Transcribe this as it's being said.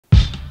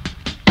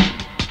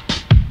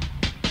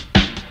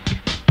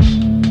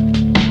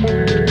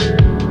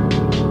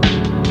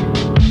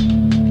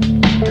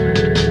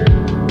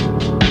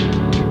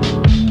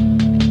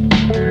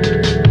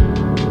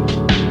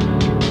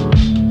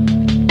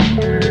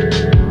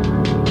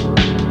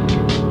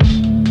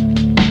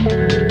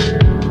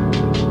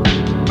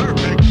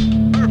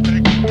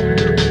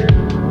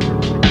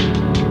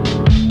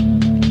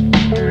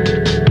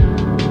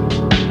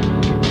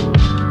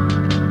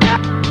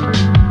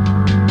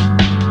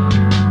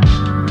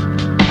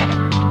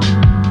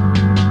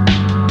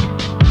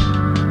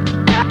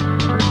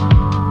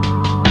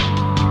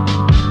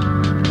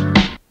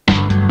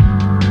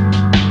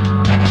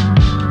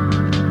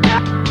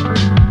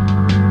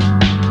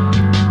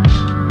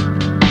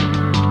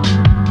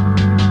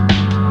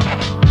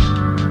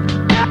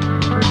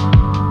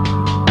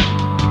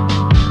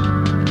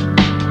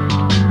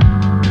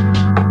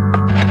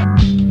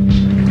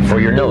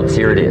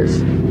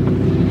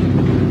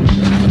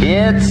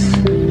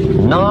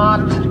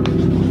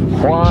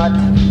what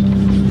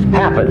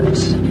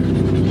happens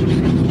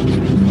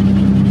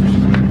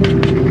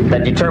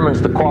that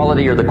determines the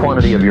quality or the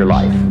quantity of your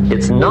life.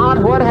 It's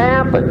not what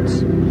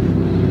happens.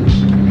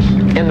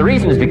 And the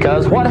reason is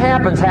because what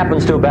happens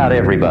to about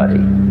everybody.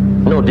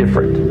 No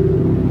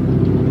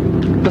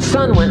different. The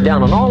sun went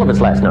down on all of us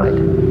last night.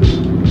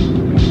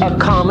 A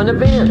common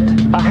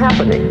event, a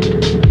happening.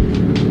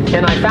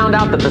 And I found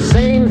out that the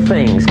same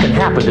things can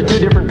happen to two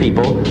different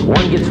people.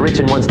 One gets rich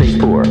and one stays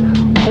poor.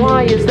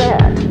 Why is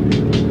that?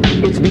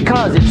 It's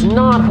because it's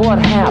not what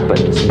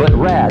happens, but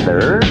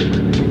rather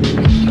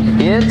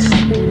it's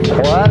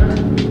what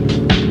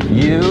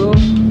you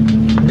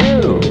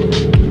do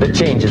that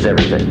changes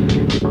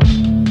everything.